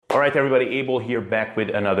Alright everybody, Abel here back with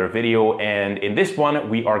another video, and in this one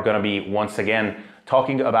we are gonna be once again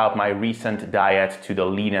talking about my recent diet to the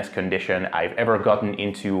leanest condition I've ever gotten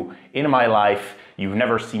into in my life. You've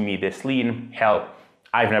never seen me this lean. Hell,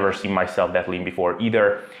 I've never seen myself that lean before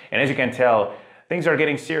either. And as you can tell, things are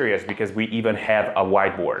getting serious because we even have a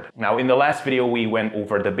whiteboard. Now, in the last video, we went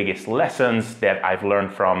over the biggest lessons that I've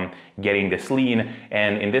learned from getting this lean.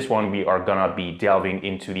 And in this one, we are gonna be delving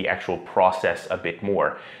into the actual process a bit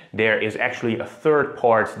more. There is actually a third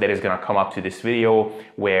part that is gonna come up to this video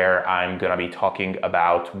where I'm gonna be talking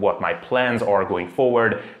about what my plans are going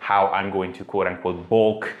forward, how I'm going to quote unquote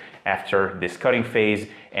bulk after this cutting phase,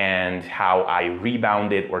 and how I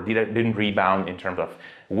rebounded or didn't rebound in terms of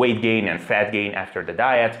weight gain and fat gain after the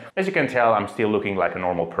diet. As you can tell, I'm still looking like a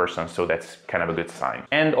normal person, so that's kind of a good sign.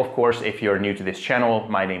 And of course, if you're new to this channel,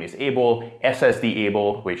 my name is Abel, SSD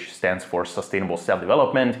Abel, which stands for Sustainable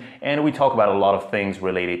Self-Development, and we talk about a lot of things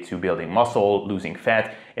related to building muscle, losing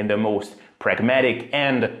fat in the most pragmatic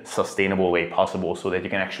and sustainable way possible so that you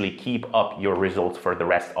can actually keep up your results for the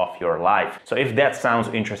rest of your life. So if that sounds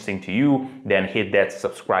interesting to you, then hit that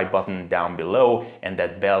subscribe button down below and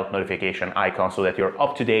that bell notification icon so that you're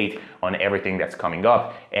up to date on everything that's coming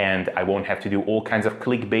up, and I won't have to do all kinds of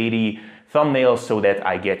clickbaity thumbnails so that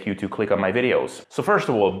I get you to click on my videos. So first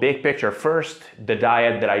of all, big picture first, the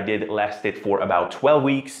diet that I did lasted for about 12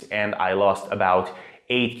 weeks and I lost about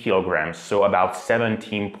 8 kilograms, so about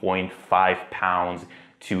 17.5 pounds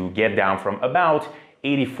to get down from about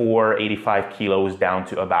 84, 85 kilos down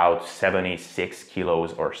to about 76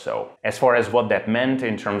 kilos or so. As far as what that meant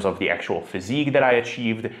in terms of the actual physique that I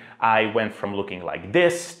achieved, I went from looking like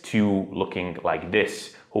this to looking like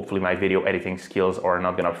this. Hopefully my video editing skills are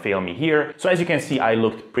not gonna fail me here. So as you can see, I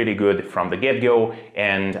looked pretty good from the get-go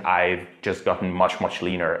and I've just gotten much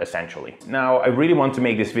leaner essentially. Now, I really want to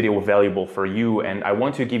make this video valuable for you and I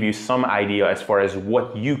want to give you some idea as far as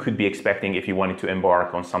what you could be expecting if you wanted to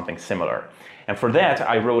embark on something similar. And for that,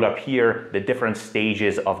 I wrote up here the different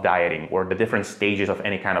stages of dieting or the different stages of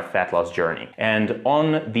any kind of fat loss journey. And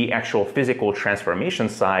on the actual physical transformation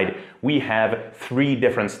side, we have 3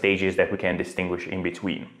 different stages that we can distinguish in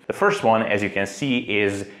between. The first one, as you can see,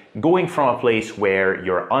 is going from a place where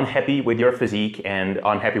you're unhappy with your physique and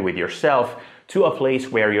unhappy with yourself to a place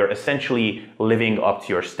where you're essentially living up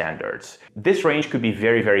to your standards. This range could be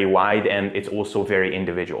very wide and it's also very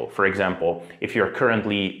individual. For example, if you're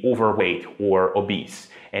currently overweight or obese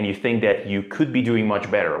and you think that you could be doing much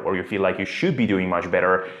better or you feel like you should be doing much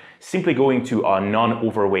better, simply going to a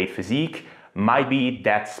non-overweight physique might be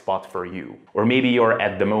that spot for you. Or maybe you're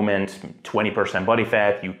at the moment 20% body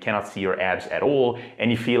fat, you cannot see your abs at all,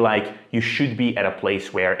 and you feel like you should be at a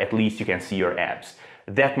place where at least you can see your abs.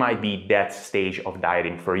 That might be that stage of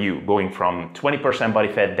dieting for you, going from 20%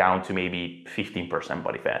 body fat down to maybe 15%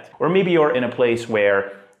 body fat. Or maybe you're in a place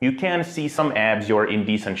where you can see some abs, you're in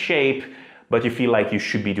decent shape, but you feel like you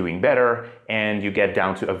should be doing better and you get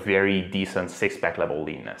down to a very decent six-pack level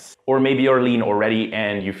leanness. Or maybe you're lean already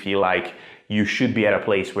and you feel like you should be at a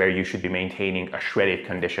place where you should be maintaining a shredded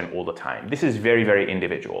condition all the time. This is very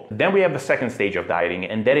individual. Then we have the second stage of dieting,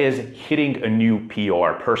 and that is hitting a new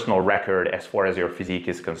PR, personal record, as far as your physique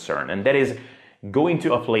is concerned. And that is going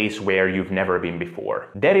to a place where you've never been before.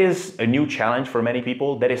 That is a new challenge for many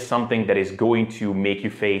people. That is something that is going to make you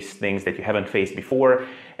face things that you haven't faced before.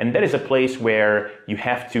 And that is a place where you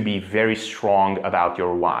have to be very strong about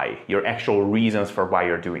your why, your actual reasons for why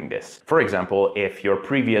you're doing this. For example, if your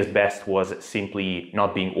previous best was simply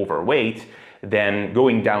not being overweight, then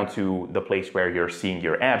going down to the place where you're seeing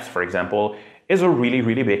your abs, for example, is a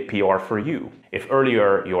really big PR for you. If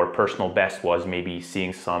earlier your personal best was maybe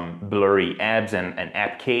seeing some blurry abs and an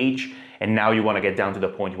ab cage, and now you want to get down to the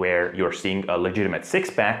point where you're seeing a legitimate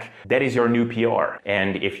six-pack, that is your new PR.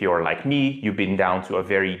 And if you're like me, you've been down to a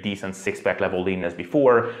very decent six-pack level leanness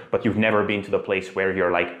before, but you've never been to the place where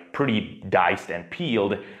you're like pretty diced and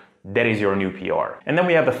peeled, that is your new PR. And then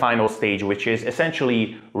we have the final stage, which is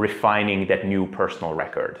essentially refining that new personal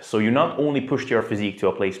record. So you not only pushed your physique to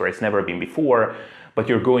a place where it's never been before, but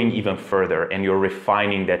you're going even further and you're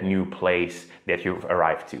refining that new place that you've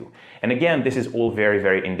arrived to. And again, this is all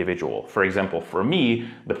very individual. For example, for me,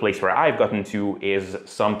 the place where I've gotten to is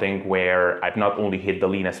something where I've not only hit the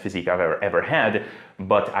leanest physique I've ever had,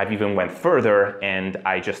 but I've even went further and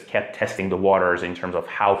I just kept testing the waters in terms of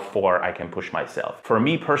how far I can push myself. For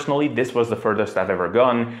me personally, this was the furthest I've ever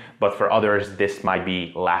gone, but for others, this might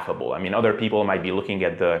be laughable. I mean, other people might be looking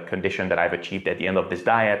at the condition that I've achieved at the end of this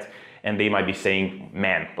diet and they might be saying,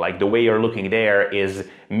 man, like the way you're looking there is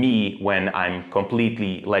me when I'm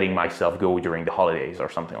completely letting myself go during the holidays or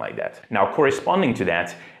something like that. Now, corresponding to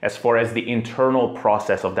that, as far as the internal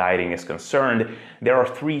process of dieting is concerned, there are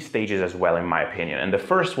 3 stages as well, in my opinion. And the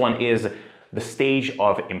first one is the stage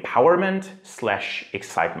of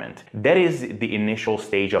empowerment/excitement. That is the initial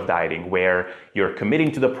stage of dieting where you're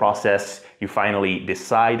committing to the process, you finally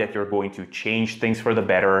decide that you're going to change things for the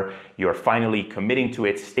better, you're finally committing to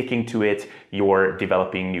it, sticking to it, you're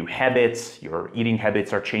developing new habits, your eating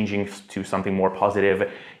habits are changing to something more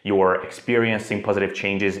positive, you're experiencing positive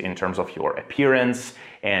changes in terms of your appearance,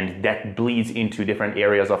 and that bleeds into different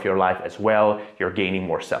areas of your life as well. You're gaining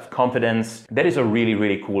more self-confidence. That is a really,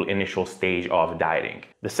 really cool initial stage of dieting.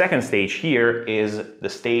 The second stage here is the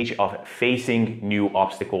stage of facing new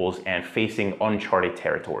obstacles and facing uncharted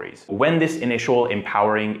territories. When this initial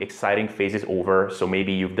empowering, exciting phase is over, so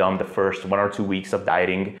maybe you've done the first 1 or 2 weeks of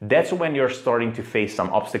dieting, that's when you're starting to face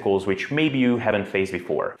some obstacles which maybe you haven't faced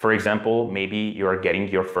before. For example, maybe you're getting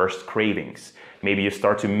your first cravings. Maybe you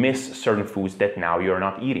start to miss certain foods that now you're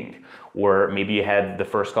not eating. Or maybe you had the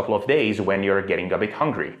first couple of days when you're getting a bit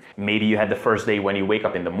hungry. Maybe you had the first day when you wake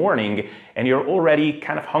up in the morning and you're already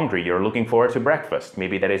kind of hungry. You're looking forward to breakfast.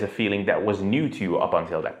 Maybe that is a feeling that was new to you up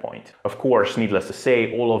until that point. Of course, needless to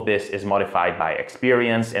say, all of this is modified by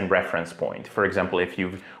experience and reference point. For example, if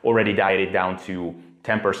you've already dieted down to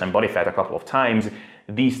 10% body fat a couple of times,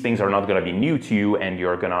 these things are not going to be new to you and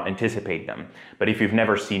you're going to anticipate them. But if you've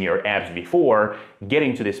never seen your abs before,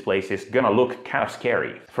 getting to this place is going to look kind of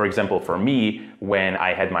scary. For example, for me, when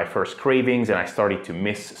I had my first cravings and I started to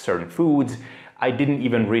miss certain foods, I didn't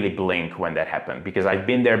even really blink when that happened because I've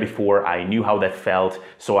been there before, I knew how that felt,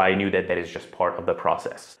 so I knew that that is just part of the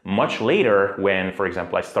process. Much later, when, for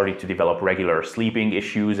example, I started to develop regular sleeping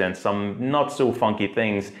issues and some not so funky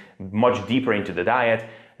things much deeper into the diet,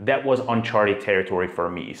 that was uncharted territory for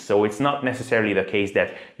me. So it's not necessarily the case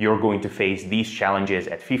that you're going to face these challenges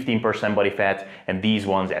at 15% body fat and these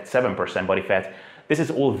ones at 7% body fat. This is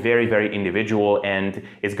all very, very individual and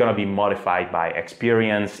it's gonna be modified by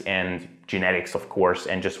experience and genetics, of course,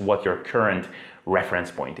 and just what your current reference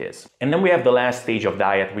point is. And then we have the last stage of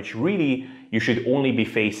diet, which really you should only be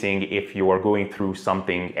facing if you are going through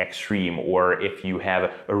something extreme or if you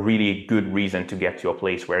have a really good reason to get to a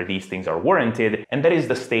place where these things are warranted. And that is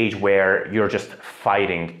the stage where you're just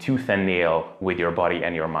fighting tooth and nail with your body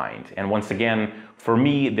and your mind. And once again, for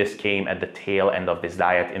me, this came at the tail end of this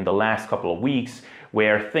diet in the last couple of weeks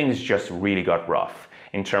where things just really got rough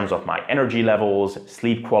in terms of my energy levels,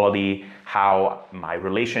 sleep quality, how my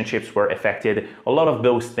relationships were affected. A lot of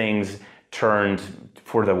those things turned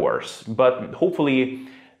for the worse. But hopefully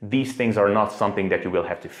these things are not something that you will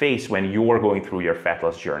have to face when you're going through your fat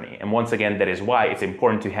loss journey. And once again, that is why it's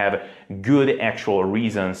important to have good actual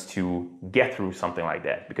reasons to get through something like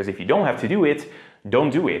that. Because if you don't have to do it,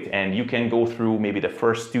 don't do it. And you can go through maybe the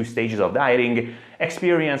first 2 stages of dieting,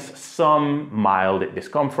 experience some mild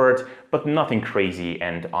discomfort, but nothing crazy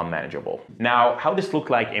and unmanageable. Now, how this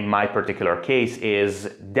looked like in my particular case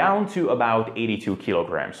is down to about 82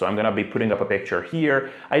 kilograms. So I'm gonna be putting up a picture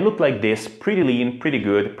here. I looked like this, pretty lean, pretty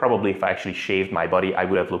good. Probably if I actually shaved my body, I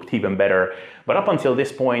would have looked even better. But up until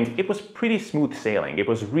this point, it was pretty smooth sailing. It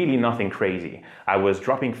was really nothing crazy. I was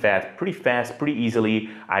dropping fat pretty fast, pretty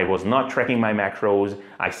easily. I was not tracking my macros.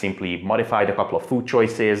 I simply modified a couple of food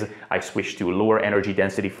choices. I switched to lower energy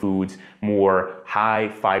density foods, more high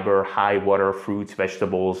fiber, high water fruits,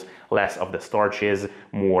 vegetables, less of the starches,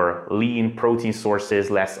 more lean protein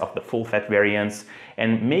sources, less of the full fat variants.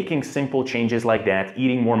 And making simple changes like that,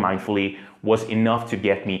 eating more mindfully, was enough to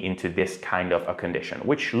get me into this kind of a condition,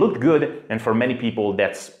 which looked good, and for many people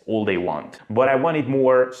that's all they want. But I wanted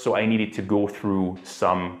more, so I needed to go through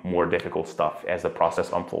some more difficult stuff as the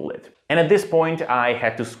process unfolded. And at this point, I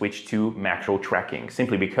had to switch to macro tracking,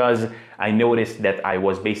 simply because I noticed that I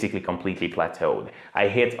was basically completely plateaued. I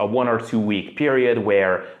hit a 1 or 2 week period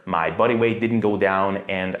where my body weight didn't go down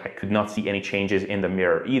and I could not see any changes in the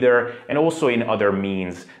mirror either, and also in other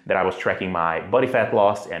means that I was tracking my body fat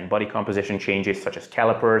loss and body composition changes such as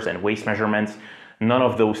calipers and waist measurements. None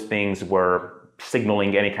of those things were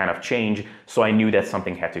signaling any kind of change, so I knew that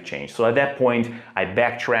something had to change. So at that point, I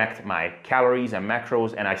backtracked my calories and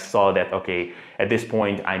macros and I saw that, okay, at this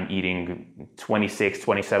point I'm eating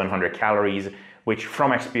 2,700 calories, which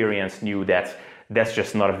from experience knew that that's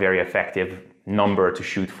just not a very effective number to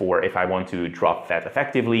shoot for if I want to drop fat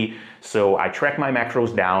effectively. So I tracked my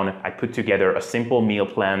macros down, I put together a simple meal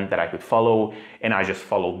plan that I could follow, and I just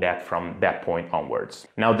followed that from that point onwards.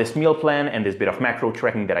 Now this meal plan and this bit of macro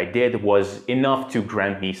tracking that I did was enough to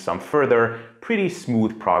grant me some further pretty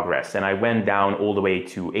smooth progress, and I went down all the way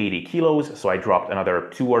to 80 kilos, so I dropped another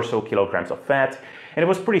 2 or so kilograms of fat, and it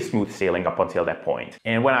was pretty smooth sailing up until that point.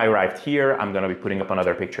 And when I arrived here, I'm gonna be putting up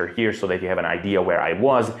another picture here so that you have an idea where I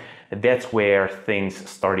was. That's where things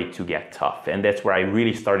started to get tough, and that's where I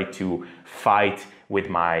really started to fight with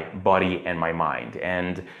my body and my mind.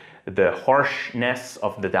 And the harshness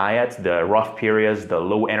of the diet, the rough periods, the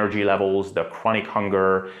low energy levels, the chronic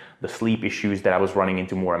hunger, the sleep issues that I was running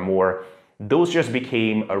into more and more, those just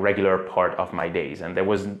became a regular part of my days, and there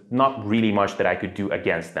was not really much that I could do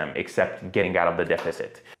against them except getting out of the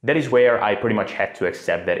deficit. That is where I pretty much had to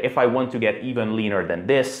accept that if I want to get even leaner than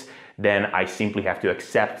this, then I simply have to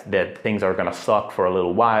accept that things are gonna suck for a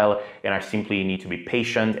little while, and I simply need to be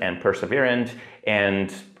patient and perseverant,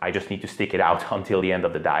 and I just need to stick it out until the end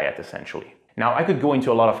of the diet, essentially. Now, I could go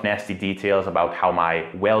into a lot of nasty details about how my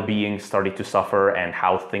well-being started to suffer and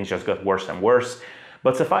how things just got worse and worse,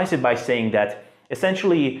 but suffice it by saying that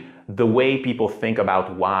essentially the way people think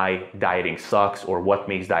about why dieting sucks or what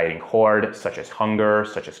makes dieting hard, such as hunger,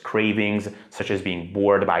 such as cravings, such as being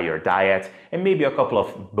bored by your diet, and maybe a couple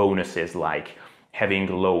of bonuses like having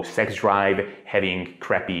low sex drive, having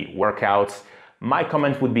crappy workouts, my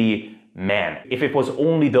comment would be, man, if it was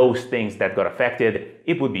only those things that got affected,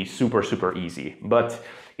 it would be super, super easy. But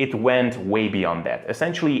it went way beyond that.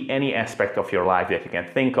 Essentially, any aspect of your life that you can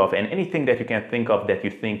think of, and anything that you can think of that you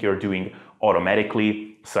think you're doing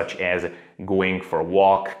automatically, such as going for a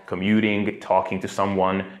walk, commuting, talking to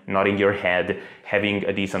someone, nodding your head, having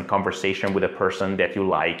a decent conversation with a person that you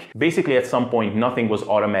like. Basically, at some point, nothing was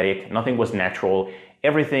automatic, nothing was natural.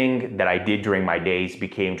 Everything that I did during my days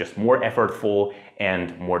became just more effortful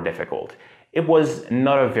and more difficult. It was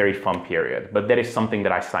not a very fun period, but that is something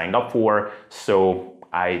that I signed up for, so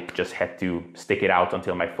I just had to stick it out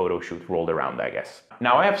until my photo shoot rolled around, I guess.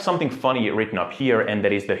 Now I have something funny written up here, and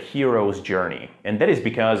that is the hero's journey. And that is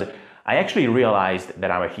because I actually realized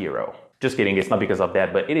that I'm a hero. Just kidding, it's not because of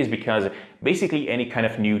that, but it is because basically any kind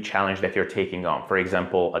of new challenge that you're taking on, for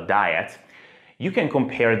example, a diet, you can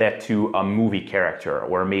compare that to a movie character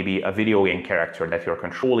or maybe a video game character that you're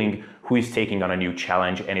controlling who is taking on a new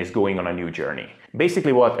challenge and is going on a new journey.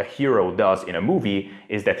 Basically what a hero does in a movie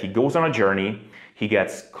is that he goes on a journey, he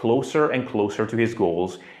gets closer and closer to his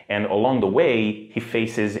goals, and along the way, he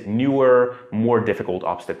faces newer, more difficult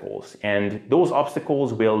obstacles. And those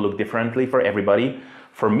obstacles will look differently for everybody.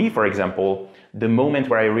 For me, for example, the moment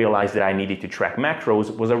where I realized that I needed to track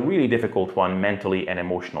macros was a really difficult one mentally and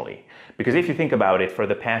emotionally. Because if you think about it, for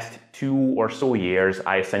the past 2 or so years,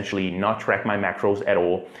 I essentially not tracked my macros at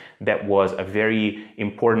all. That was a very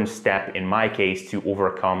important step in my case to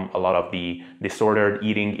overcome a lot of the disordered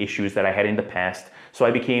eating issues that I had in the past. So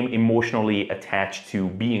I became emotionally attached to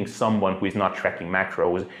being someone who is not tracking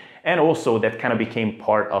macros. And also that kind of became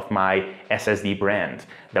part of my SSD brand,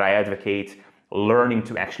 that I advocate learning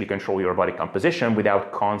to actually control your body composition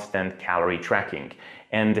without constant calorie tracking.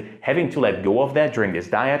 And having to let go of that during this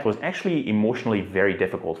diet was actually emotionally very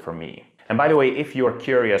difficult for me. And by the way, if you're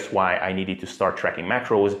curious why I needed to start tracking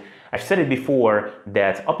macros, I've said it before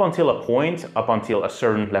that up until a point, up until a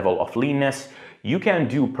certain level of leanness, you can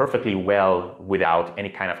do perfectly well without any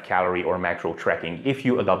kind of calorie or macro tracking if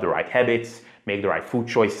you adopt the right habits, make the right food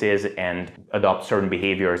choices, and adopt certain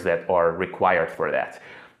behaviors that are required for that.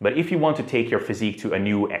 But if you want to take your physique to a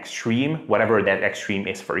new extreme, whatever that extreme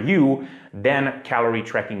is for you, then calorie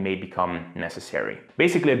tracking may become necessary.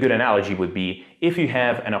 Basically, a good analogy would be if you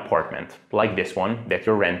have an apartment like this one that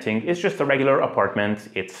you're renting. It's just a regular apartment.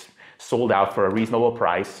 It's sold out for a reasonable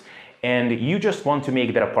price, and you just want to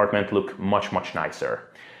make that apartment look much, much nicer.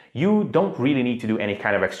 You don't really need to do any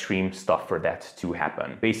kind of extreme stuff for that to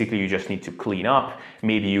happen. Basically, you just need to clean up,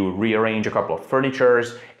 maybe you rearrange a couple of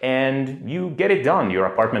furnitures, and you get it done. Your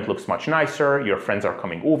apartment looks much nicer, your friends are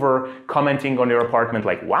coming over, commenting on your apartment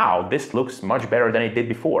like, wow, this looks much better than it did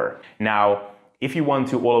before. Now, if you want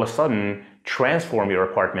to all of a sudden transform your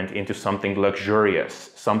apartment into something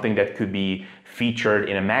luxurious, something that could be featured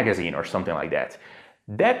in a magazine or something like that,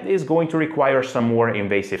 that is going to require some more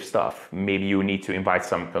invasive stuff. Maybe you need to invite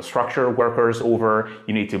some construction workers over,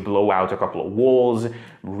 you need to blow out a couple of walls,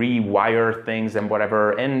 rewire things and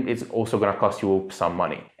whatever, and it's also gonna cost you some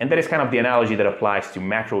money. And that is kind of the analogy that applies to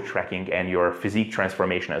macro tracking and your physique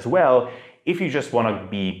transformation as well. If you just wanna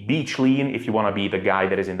be beach lean, if you wanna be the guy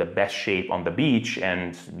that is in the best shape on the beach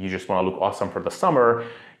and you just wanna look awesome for the summer,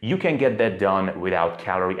 you can get that done without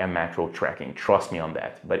calorie and macro tracking. Trust me on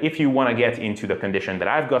that. But if you want to get into the condition that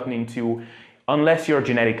I've gotten into, unless you're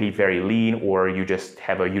genetically very lean or you just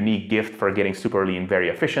have a unique gift for getting super lean very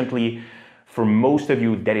efficiently, for most of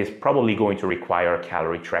you, that is probably going to require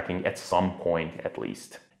calorie tracking at some point at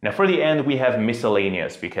least. Now for the end, we have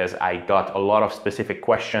miscellaneous, because I got a lot of specific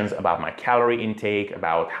questions about my calorie intake,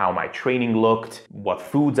 about how my training looked, what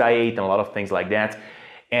foods I ate, and a lot of things like that.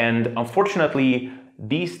 And unfortunately,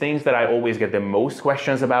 these things that I always get the most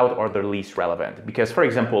questions about are the least relevant. Because for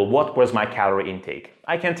example, what was my calorie intake?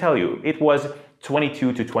 I can tell you, it was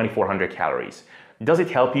 22 to 2400 calories. Does it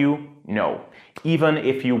help you? No. Even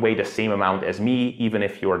if you weigh the same amount as me, even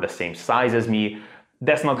if you're the same size as me,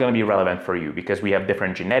 that's not going to be relevant for you because we have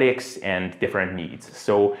different genetics and different needs.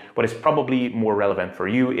 So what is probably more relevant for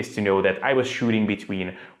you is to know that I was shooting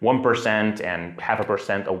between 1% and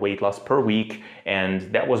 0.5% of weight loss per week, and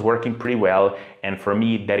that was working pretty well. And for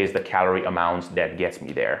me, that is the calorie amount that gets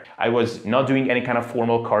me there. I was not doing any kind of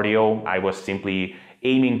formal cardio. I was simply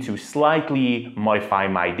aiming to slightly modify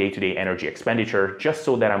my day-to-day energy expenditure just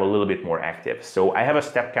so that I'm a little bit more active. So I have a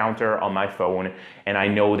step counter on my phone, and I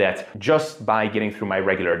know that just by getting through my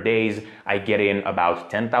regular days, I get in about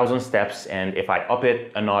 10,000 steps, and if I up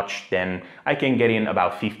it a notch, then I can get in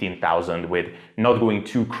about 15,000 with not going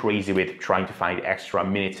too crazy with trying to find extra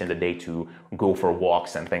minutes in the day to go for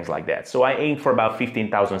walks and things like that. So I aimed for about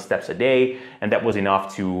 15,000 steps a day, and that was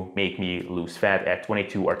enough to make me lose fat at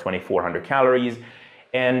 22 or 2400 calories.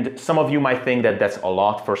 And some of you might think that that's a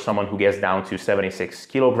lot for someone who gets down to 76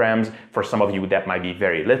 kilograms. For some of you, that might be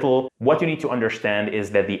very little. What you need to understand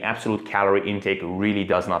is that the absolute calorie intake really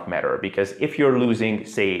does not matter, because if you're losing,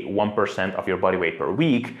 say, 1% of your body weight per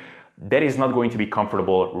week, that is not going to be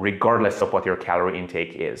comfortable regardless of what your calorie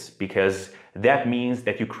intake is, because that means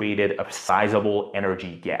that you created a sizable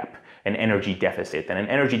energy gap, an energy deficit. And an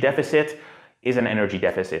energy deficit is an energy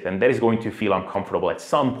deficit, and that is going to feel uncomfortable at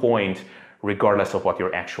some point, regardless of what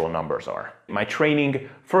your actual numbers are. My training,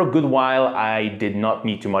 for a good while, I did not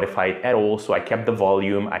need to modify it at all, so I kept the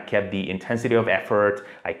volume, I kept the intensity of effort,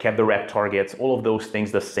 I kept the rep targets, all of those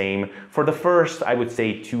things the same for the first, I would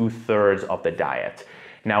say, 2/3 of the diet.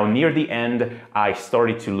 Now, near the end, I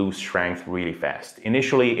started to lose strength really fast.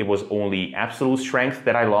 Initially, it was only absolute strength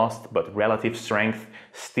that I lost, but relative strength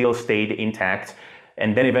still stayed intact.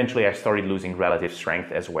 And then eventually I started losing relative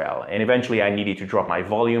strength as well. And eventually I needed to drop my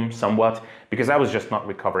volume somewhat because I was just not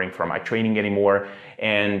recovering from my training anymore.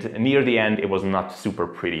 And near the end, it was not super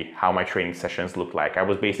pretty how my training sessions looked like. I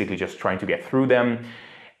was basically just trying to get through them.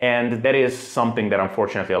 And that is something that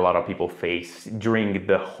unfortunately a lot of people face during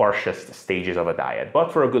the harshest stages of a diet.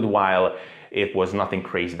 But for a good while, it was nothing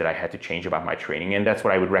crazy that I had to change about my training. And that's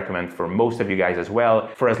what I would recommend for most of you guys as well.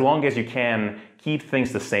 For as long as you can, keep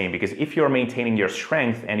things the same, because if you're maintaining your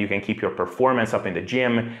strength and you can keep your performance up in the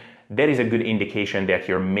gym, that is a good indication that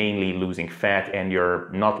you're mainly losing fat and you're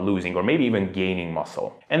not losing or maybe even gaining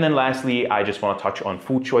muscle. And then lastly, I just want to touch on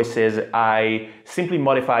food choices. I simply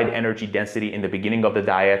modified energy density in the beginning of the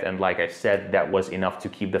diet, and like I said, that was enough to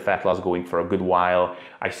keep the fat loss going for a good while.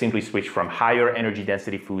 I simply switched from higher energy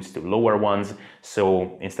density foods to lower ones.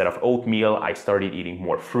 So instead of oatmeal, I started eating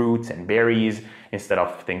more fruits and berries. Instead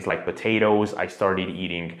of things like potatoes, I started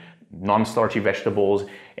eating non-starchy vegetables,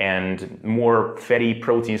 and more fatty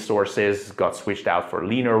protein sources got switched out for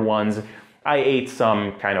leaner ones. I ate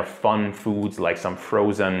some kind of fun foods like some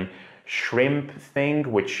frozen shrimp thing,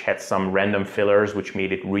 which had some random fillers, which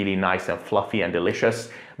made it really nice and fluffy and delicious,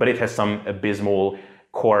 but it has some abysmal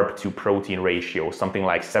carb to protein ratio, something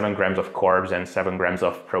like 7 grams of carbs and 7 grams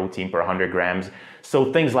of protein per 100 grams.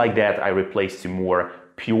 So things like that I replaced to more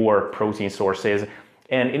pure protein sources.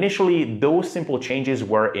 And initially, those simple changes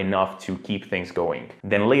were enough to keep things going.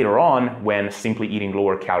 Then later on, when simply eating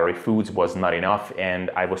lower calorie foods was not enough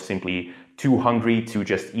and I was simply too hungry to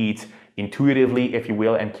just eat intuitively, if you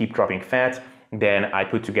will, and keep dropping fat, then I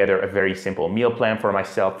put together a very simple meal plan for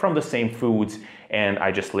myself from the same foods, and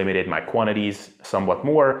I just limited my quantities somewhat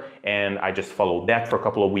more, and I just followed that for a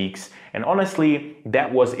couple of weeks. And honestly,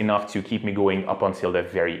 that was enough to keep me going up until the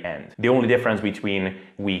very end. The only difference between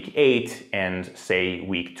week 8 and say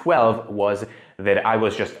week 12 was that I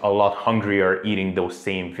was just a lot hungrier eating those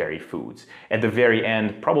same very foods. At the very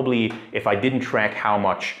end, probably if I didn't track how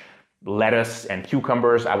much lettuce and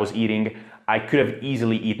cucumbers I was eating, I could have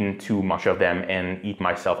easily eaten too much of them and eat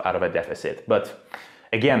myself out of a deficit. But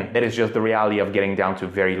again, that is just the reality of getting down to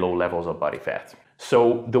very low levels of body fat.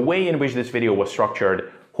 So the way in which this video was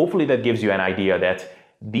structured, hopefully that gives you an idea that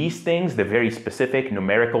these things, the very specific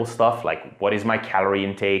numerical stuff, like what is my calorie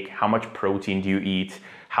intake, how much protein do you eat,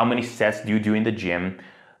 how many sets do you do in the gym,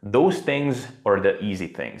 Those things are the easy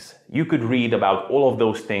things. You could read about all of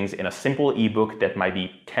those things in a simple ebook that might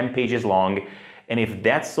be 10 pages long. And if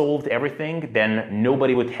that solved everything, then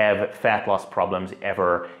nobody would have fat loss problems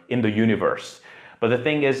ever in the universe. But the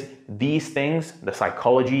thing is, these things, the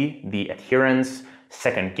psychology, the adherence,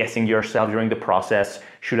 second guessing yourself during the process,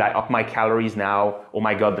 should I up my calories now? Oh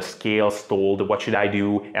my God, the scale stalled. What should I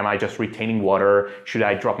do? Am I just retaining water? Should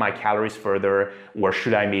I drop my calories further? Or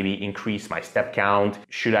should I maybe increase my step count?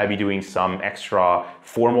 Should I be doing some extra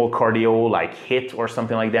formal cardio like HIIT or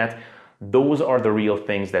something like that? Those are the real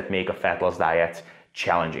things that make a fat loss diet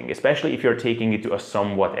challenging, especially if you're taking it to a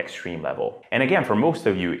somewhat extreme level. And again, for most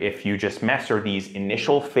of you, if you just master these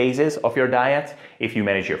initial phases of your diet, if you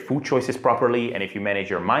manage your food choices properly, and if you manage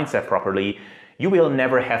your mindset properly, you will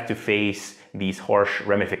never have to face these harsh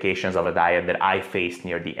ramifications of a diet that I faced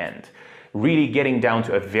near the end. Really getting down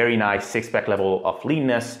to a very nice six-pack level of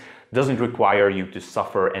leanness doesn't require you to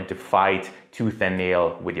suffer and to fight tooth and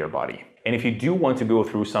nail with your body. And if you do want to go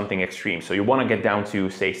through something extreme, so you want to get down to,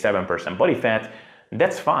 say, 7% body fat,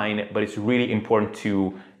 that's fine, but it's really important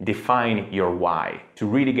to define your why, to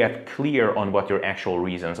really get clear on what your actual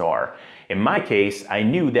reasons are. In my case, I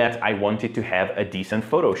knew that I wanted to have a decent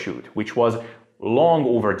photo shoot, which was long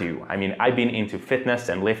overdue. I mean, I've been into fitness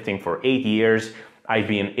and lifting for 8 years. I've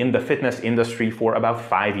been in the fitness industry for about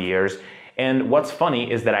 5 years. And what's funny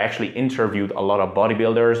is that I actually interviewed a lot of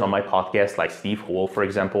bodybuilders on my podcast, like Steve Hall, for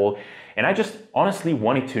example. And I just honestly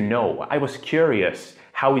wanted to know. I was curious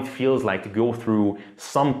how it feels like to go through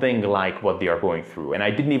something like what they are going through. And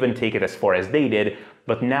I didn't even take it as far as they did,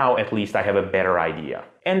 but now at least I have a better idea.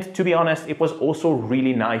 And to be honest, it was also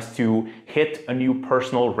really nice to hit a new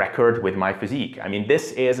personal record with my physique. I mean,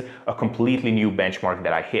 this is a completely new benchmark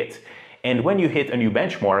that I hit. And when you hit a new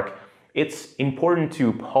benchmark, it's important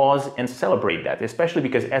to pause and celebrate that, especially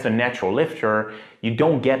because as a natural lifter, you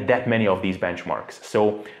don't get that many of these benchmarks.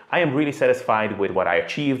 So I am really satisfied with what I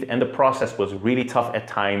achieved, and the process was really tough at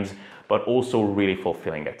times, but also really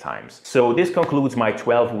fulfilling at times. So this concludes my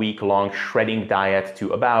 12-week-long shredding diet to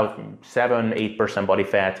about 7-8% body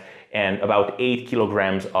fat and about 8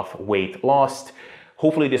 kilograms of weight lost.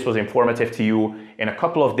 Hopefully this was informative to you. In a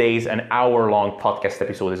couple of days, an hour-long podcast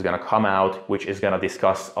episode is gonna come out, which is gonna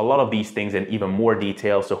discuss a lot of these things in even more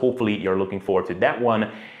detail. So hopefully you're looking forward to that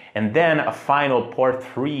one. And then a final part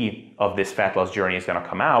 3 of this fat loss journey is gonna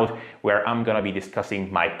come out, where I'm gonna be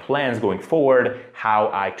discussing my plans going forward, how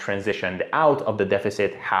I transitioned out of the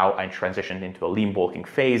deficit, how I transitioned into a lean bulking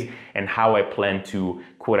phase, and how I plan to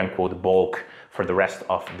quote unquote bulk for the rest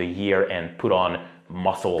of the year and put on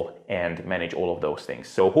muscle and manage all of those things.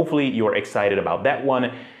 So hopefully you're excited about that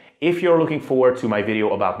one. If you're looking forward to my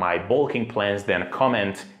video about my bulking plans, then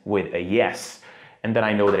comment with a yes. And then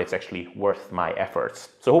I know that it's actually worth my efforts.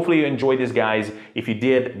 So hopefully you enjoyed this, guys. If you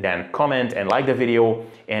did, then comment and like the video.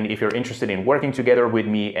 And if you're interested in working together with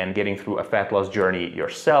me and getting through a fat loss journey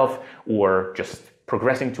yourself, or just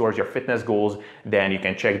progressing towards your fitness goals, then you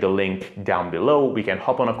can check the link down below. We can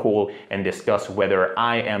hop on a call and discuss whether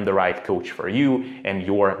I am the right coach for you and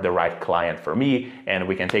you're the right client for me, and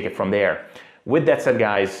we can take it from there. With that said,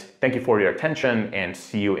 guys, thank you for your attention and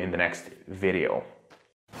see you in the next video.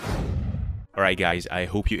 Alright guys, I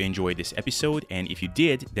hope you enjoyed this episode, and if you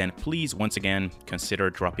did, then please once again consider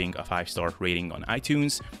dropping a 5-star rating on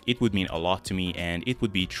iTunes. It would mean a lot to me and it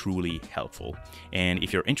would be truly helpful. And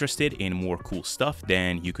if you're interested in more cool stuff,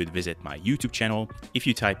 then you could visit my YouTube channel. If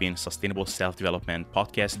you type in Sustainable Self-Development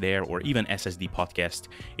Podcast there, or even SSD Podcast,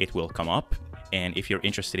 it will come up. And if you're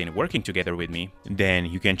interested in working together with me, then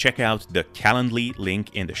you can check out the Calendly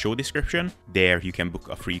link in the show description. There you can book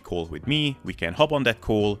a free call with me. We can hop on that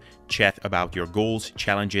call, chat about your goals,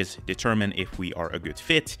 challenges, determine if we are a good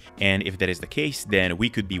fit. And if that is the case, then we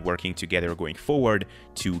could be working together going forward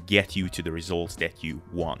to get you to the results that you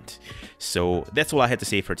want. So that's all I had to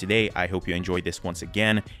say for today. I hope you enjoyed this once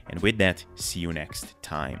again. And with that, see you next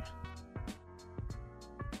time.